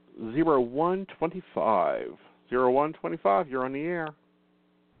 0125. 0125, you're on the air.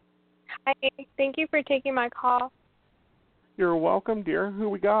 Hi. Thank you for taking my call. You're welcome, dear. Who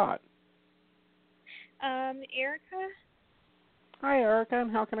we got? Erica. Hi, Erica,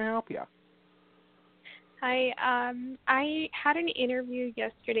 and how can I help you? Hi. I had an interview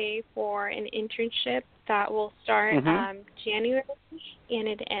yesterday for an internship that will start January, and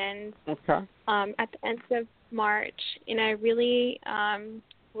it ends at the end of March. And I really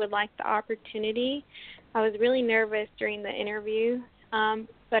would like the opportunity. I was really nervous during the interview,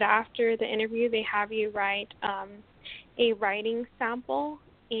 but after the interview, they have you write a writing sample,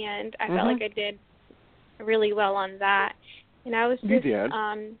 and I felt like I did really well on that. And I was just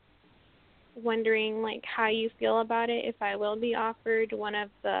wondering, like, how you feel about it, if I will be offered one of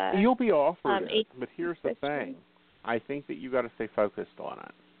the... You'll be offered it, but here's the thing. I think that you got to stay focused on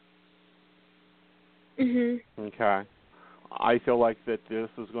it. Okay. I feel like that this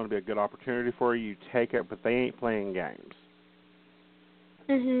is going to be a good opportunity for you. You take it, but they ain't playing games.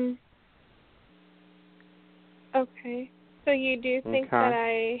 Okay. So you do think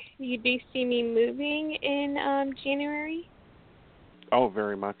that you do see me moving in January? Oh,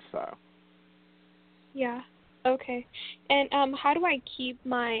 very much so. Yeah. Okay. And how do I keep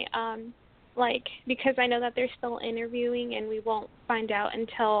my because I know that they're still interviewing and we won't find out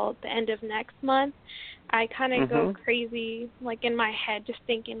until the end of next month. I kind of go crazy, like, in my head, just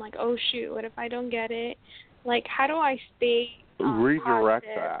thinking, like, oh, shoot, what if I don't get it? Like, how do I stay redirect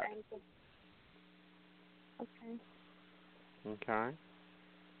positive? Okay.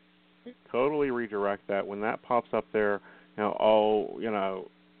 Totally redirect that. When that pops up there,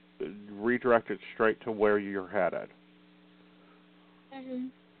 redirect it straight to where you're headed.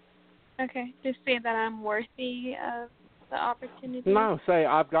 Okay. Just say that I'm worthy of the opportunity. No, say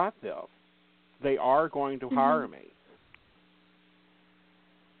I've got this. They are going to hire me.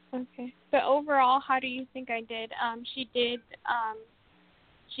 Okay. But overall, how do you think I did? She did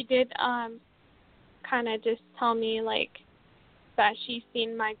kind of just tell me, like, that she's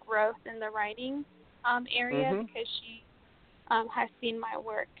seen my growth in the writing area because she has seen my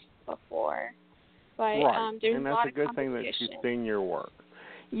work before. But there's and a that's lot a good of thing that she's seen your work.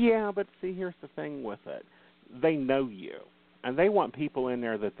 Yeah, but see, here's the thing with it. They know you, and they want people in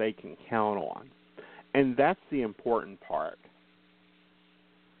there that they can count on. And that's the important part.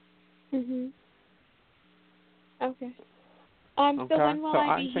 Okay. So when will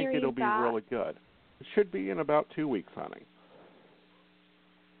I be think it'll be really good. It should be in about 2 weeks, honey.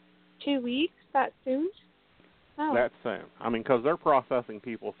 2 weeks? That soon? Oh. That soon. I mean, because they're processing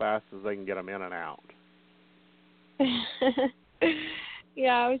people fast as they can get them in and out.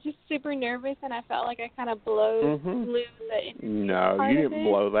 Yeah, I was just super nervous, and I felt like I kind of blew the interview. No, you didn't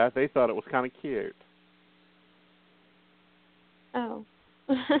blow that. They thought it was kind of cute. Oh.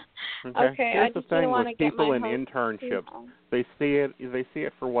 Okay. Here's the thing with people in internships. They see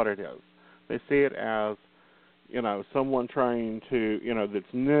it for what it is. They see it as, someone trying to,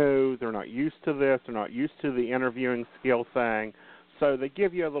 that's new. They're not used to this. They're not used to the interviewing skill thing. So they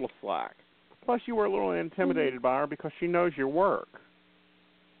give you a little slack. Plus, you were a little intimidated by her because she knows your work.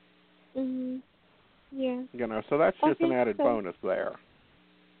 Yeah. So that's just an added bonus there.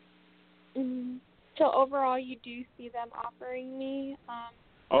 So overall, you do see them offering me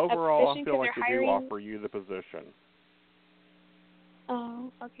overall, a position? I feel like they do hiring... offer you the position. Oh,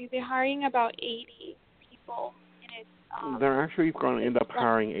 okay. They're hiring about 80 people. And they're actually going to end up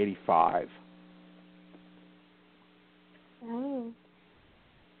hiring 85. Oh.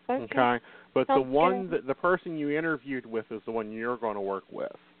 Okay. But the person you interviewed with is the one you're going to work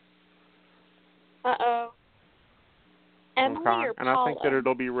with. Uh-oh. Emily or Paula? And I think that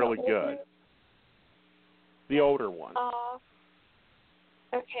it'll be really good. The older one.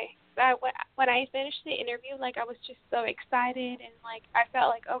 Okay. When I finished the interview, like, I was just so excited, and, like, I felt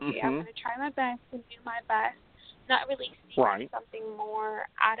like, okay, I'm going to try my best and do my best. Not really seeing something more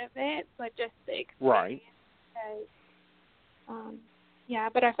out of it, but just the experience. Because, yeah,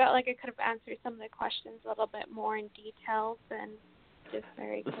 but I felt like I could have answered some of the questions a little bit more in detail than just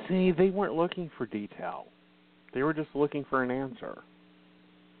very quick. See, they weren't looking for detail. They were just looking for an answer.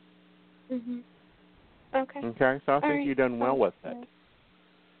 Okay. Okay, so I think you've done well with it.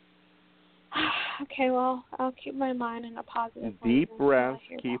 Okay, well, I'll keep my mind in a positive Deep breaths,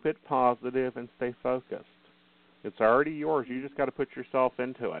 keep it positive, and stay focused. It's already yours. You just got to put yourself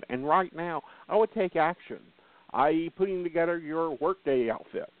into it. And right now, I would take action, i.e. putting together your workday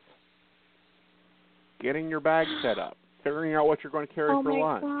outfits, getting your bag set up, figuring out what you're going to carry for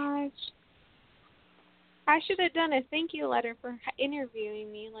lunch. Oh, my gosh. I should have done a thank you letter for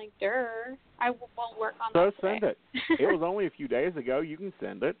interviewing me. Like, I won't work on that today. Send it. It was only a few days ago. You can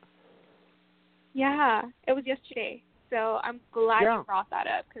send it. Yeah, it was yesterday. So I'm glad you brought that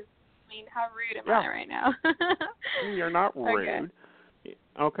up because, I mean, how rude am I right now? You're not rude.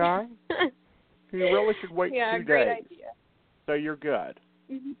 Okay? You really should wait 2 days. Great idea. So you're good.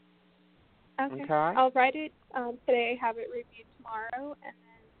 Okay. I'll write it today, have it reviewed tomorrow, and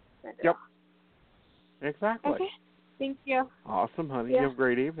then send it off. Exactly. Okay. Thank you. Awesome, honey. You have a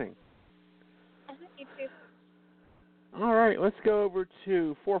great evening. You too. All right, let's go over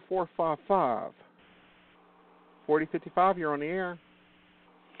to 4455. 4055, you're on the air.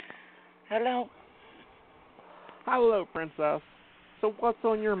 Hello. Hello, Princess. So what's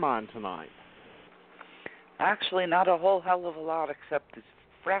on your mind tonight? Actually, not a whole hell of a lot, except these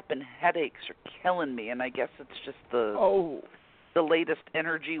frapping headaches are killing me, and I guess it's just the latest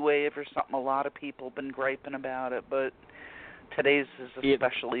energy wave or something. A lot of people have been griping about it, but today's is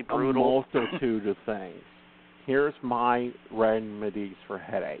especially brutal. A multitude of things. Here's my remedies for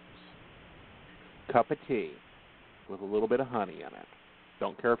headaches. Cup of tea with a little bit of honey in it.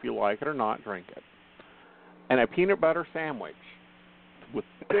 Don't care if you like it or not, drink it. And a peanut butter sandwich with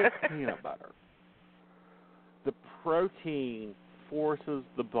thick peanut butter. The protein forces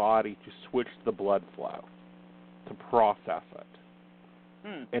the body to switch the blood flow, to process it.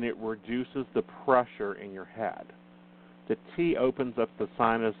 And it reduces the pressure in your head. The tea opens up the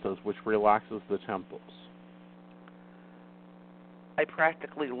sinuses, which relaxes the temples. I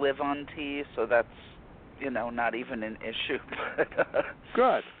practically live on tea, so that's, not even an issue.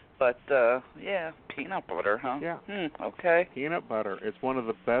 Good. But, peanut butter, huh? Yeah. Okay. Peanut butter. It's one of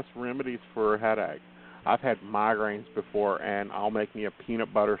the best remedies for a headache. I've had migraines before, and I'll make me a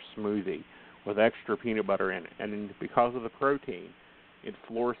peanut butter smoothie with extra peanut butter in it. And because of the protein, it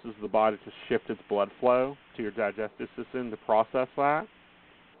forces the body to shift its blood flow to your digestive system to process that.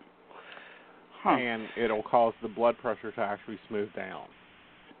 And it'll cause the blood pressure to actually smooth down.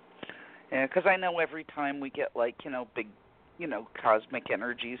 Yeah, because I know every time we get, big, cosmic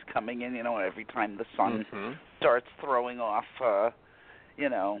energies coming in, every time the sun starts throwing off,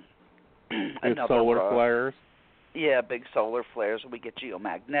 another solar flares. Yeah, big solar flares. We get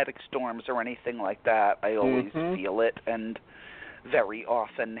geomagnetic storms or anything like that. I always feel it, and very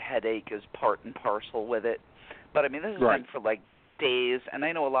often headache is part and parcel with it. But, this has been for, days, and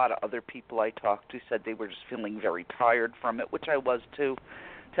I know a lot of other people I talked to said they were just feeling very tired from it, which I was too.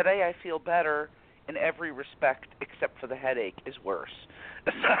 Today I feel better in every respect except for the headache is worse.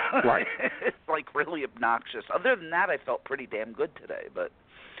 It's really obnoxious. Other than that, I felt pretty damn good today, but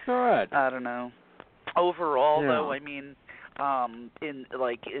good. I don't know. Overall, though, in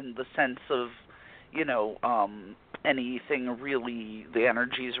the sense of, anything really, the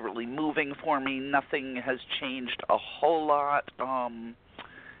energy is really moving for me. Nothing has changed a whole lot.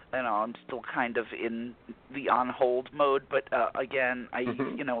 I'm still kind of in the on hold mode, but again, I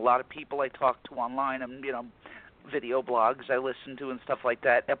a lot of people I talk to online and video blogs I listen to and stuff like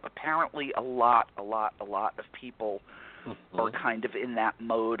that. Apparently, a lot of people are kind of in that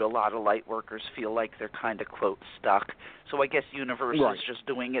mode. A lot of light workers feel like they're kind of quote stuck. So I guess universe is just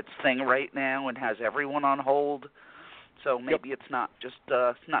doing its thing right now and has everyone on hold. So maybe it's not just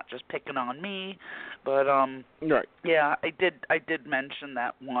picking on me, but yeah, I did mention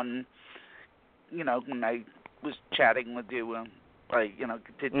that one, when I was chatting with you, I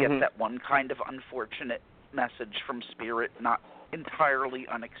did get that one kind of unfortunate message from Spirit, not entirely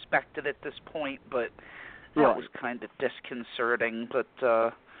unexpected at this point, but that was kind of disconcerting. But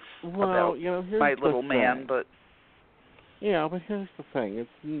about my little man, but. Yeah, but here's the thing.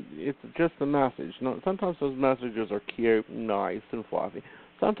 It's just a message. Sometimes those messages are cute and nice and fluffy.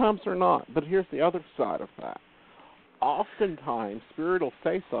 Sometimes they're not. But here's the other side of that. Oftentimes, Spirit will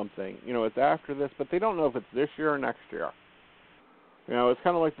say something, it's after this, but they don't know if it's this year or next year. It's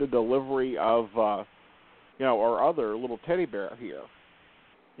kind of like the delivery of, our other little teddy bear here.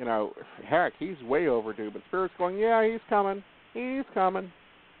 Heck, he's way overdue, but Spirit's going, yeah, he's coming. He's coming.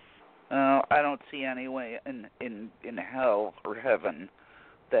 I don't see any way in hell or heaven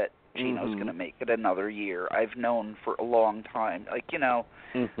that Gino's going to make it another year. I've known for a long time.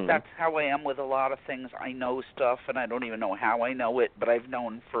 That's how I am with a lot of things. I know stuff, and I don't even know how I know it, but I've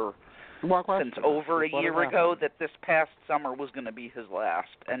known since over a year ago that this past summer was going to be his last.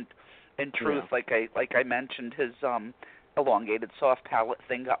 And in truth, like I mentioned, his elongated soft palate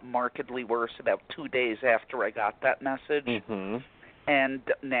thing got markedly worse about 2 days after I got that message. And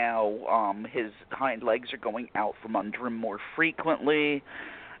now his hind legs are going out from under him more frequently.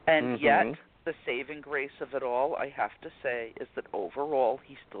 And yet, the saving grace of it all, I have to say, is that overall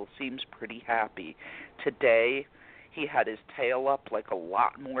he still seems pretty happy. Today, he had his tail up a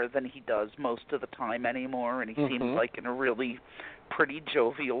lot more than he does most of the time anymore, and he seems like in a really pretty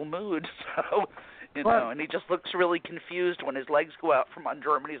jovial mood. So, and he just looks really confused when his legs go out from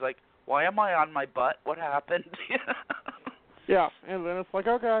under him, and he's like, why am I on my butt? What happened? Yeah, and then it's like,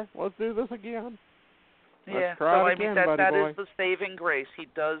 okay, let's do this again. Yeah, so I mean, that is the saving grace. He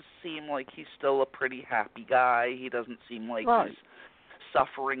does seem like he's still a pretty happy guy. He doesn't seem like he's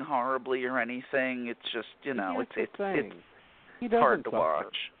suffering horribly or anything. It's just, it's hard to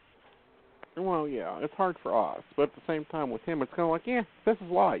watch. Well, yeah, it's hard for us, but at the same time with him, it's kind of like, yeah, this is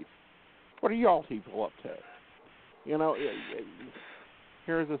life. What are y'all people up to?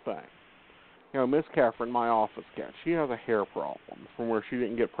 Here's the thing. Miss Catherine, my office cat, she has a hair problem from where she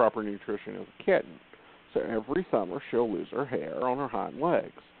didn't get proper nutrition as a kitten. So every summer she'll lose her hair on her hind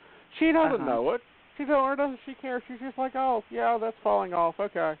legs. She doesn't know it. Doesn't she care? She's just like, oh, yeah, that's falling off.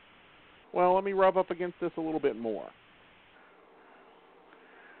 Okay. Well, let me rub up against this a little bit more.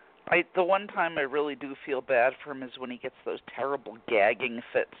 The one time I really do feel bad for him is when he gets those terrible gagging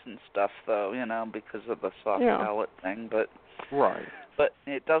fits and stuff, though, because of the soft palate thing. But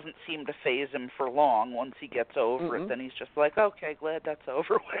it doesn't seem to faze him for long. Once he gets over it, then he's just like, okay, glad that's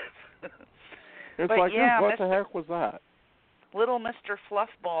over with. It's but like, yeah, what the heck was that? Little Mr.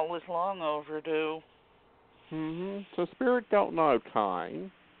 Fluffball is long overdue. So Spirit don't know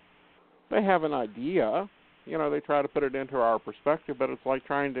kind. They have an idea. They try to put it into our perspective, but it's like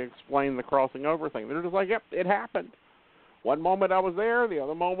trying to explain the crossing over thing. They're just like, yep, it happened. One moment I was there, the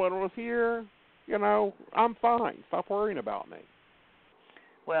other moment I was here. I'm fine. Stop worrying about me.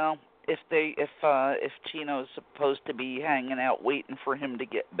 Well, if Chino's supposed to be hanging out waiting for him to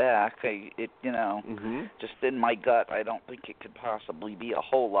get back, just in my gut, I don't think it could possibly be a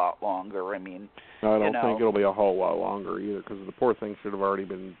whole lot longer. I mean, I don't think it'll be a whole lot longer either, because the poor thing should have already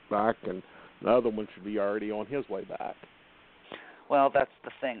been back, and the other one should be already on his way back. Well, that's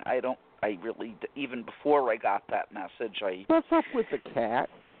the thing. Even before I got that message, What's up with the cat?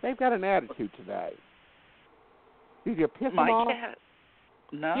 They've got an attitude today. Did you piss my him off? cat?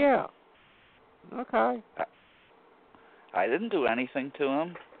 No. Yeah. Okay. I didn't do anything to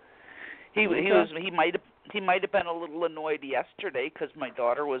him. He might have been a little annoyed yesterday because my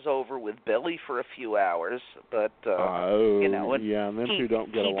daughter was over with Billy for a few hours, but and them two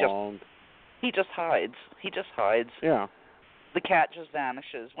don't get along. He just hides. Yeah. The cat just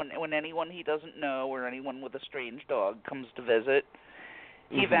vanishes when anyone he doesn't know or anyone with a strange dog comes to visit.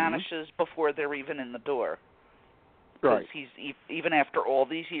 He vanishes before they're even in the door. Because he's even after all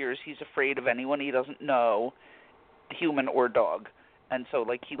these years, he's afraid of anyone he doesn't know, human or dog. And so,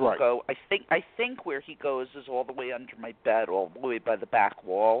 he will go. I think where he goes is all the way under my bed, all the way by the back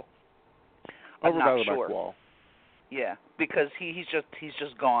wall. I'm not sure. Back wall. Yeah, because he's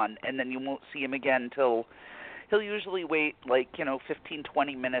just gone, and then you won't see him again till he'll usually wait 15,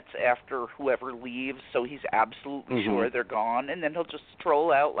 20 minutes after whoever leaves, so he's absolutely sure they're gone, and then he'll just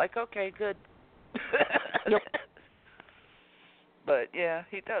stroll out like, okay, good. Yep. But yeah,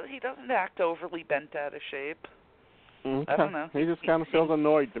 he doesn't act overly bent out of shape. Okay. I don't know. He just kind of feels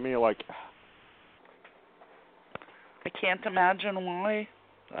annoyed to me, like. I can't imagine why.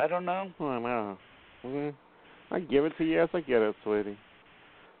 I don't know. I know. I give it to you as I get it, sweetie.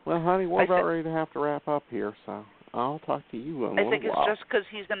 Well, honey, we're about ready to have to wrap up here, so I'll talk to you in a little while. I think it's just because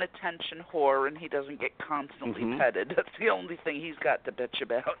he's an attention whore and he doesn't get constantly petted. That's the only thing he's got to bitch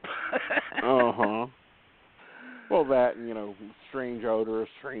about. Well, that, strange odors,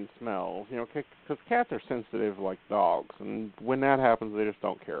 strange smells, because cats are sensitive like dogs, and when that happens, they just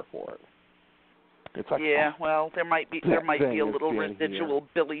don't care for it. It's like, well, there might be a little residual here.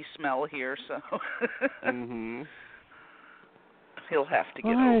 Billy smell here, so he'll have to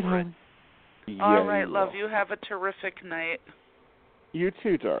get over it. Yeah, all right, love, you have a terrific night. You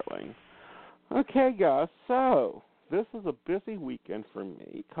too, darling. Okay, guys, so this is a busy weekend for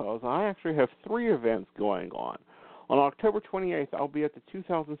me because I actually have 3 events going on. On October 28th, I'll be at the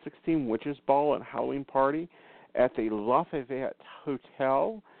 2016 Witches Ball and Halloween Party at the Lafayette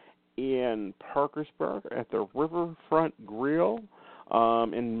Hotel in Parkersburg at the Riverfront Grill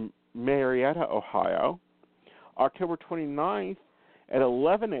in Marietta, Ohio. October 29th at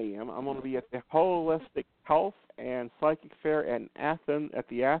 11 a.m., I'm going to be at the Holistic Health and Psychic Fair at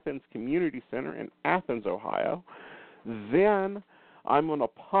the Athens Community Center in Athens, Ohio. Then I'm going to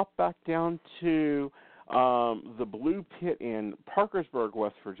pop back down to the Blue Pit in Parkersburg,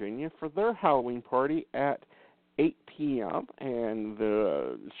 West Virginia for their Halloween party at 8 p.m. and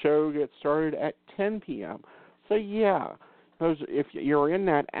the show gets started at 10 p.m. So yeah, if you're in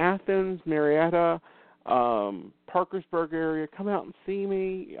that Athens, Marietta, Parkersburg area, come out and see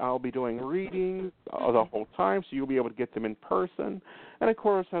me. I'll be doing readings the whole time, so you'll be able to get them in person. And of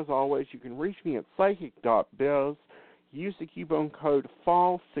course, as always, you can reach me at psychic.biz. Use the coupon code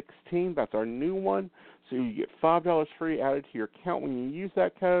FALL16. That's our new one. So you get $5 free added to your account when you use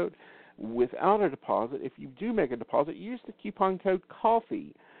that code without a deposit. If you do make a deposit, use the coupon code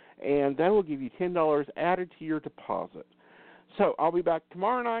COFFEE, and that will give you $10 added to your deposit. So I'll be back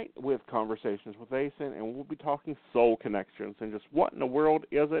tomorrow night with Conversations with Asen, and we'll be talking soul connections and just what in the world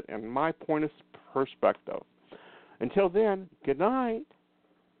is it and my point of perspective. Until then, good night.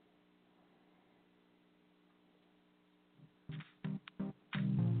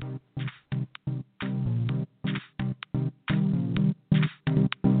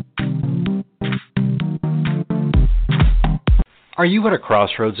 Are you at a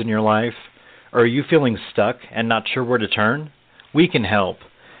crossroads in your life? Or are you feeling stuck and not sure where to turn? We can help.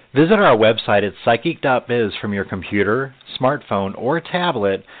 Visit our website at psychic.biz from your computer, smartphone, or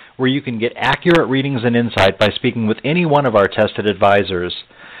tablet, where you can get accurate readings and insight by speaking with any one of our tested advisors.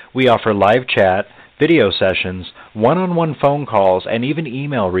 We offer live chat, video sessions, one-on-one phone calls, and even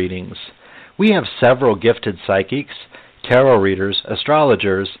email readings. We have several gifted psychics, tarot readers,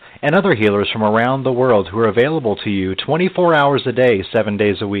 astrologers, and other healers from around the world who are available to you 24 hours a day, 7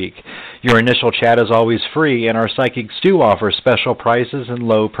 days a week. Your initial chat is always free, and our psychics do offer special prices and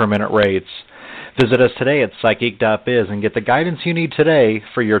low per-minute rates. Visit us today at psychic.biz and get the guidance you need today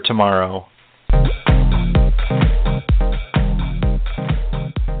for your tomorrow.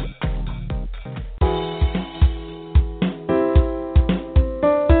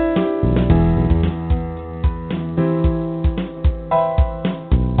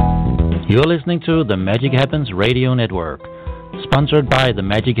 You're listening to the Magic Happens Radio Network, sponsored by the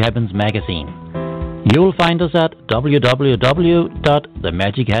Magic Happens magazine. You'll find us at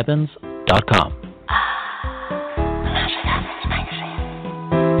www.themagichappens.com.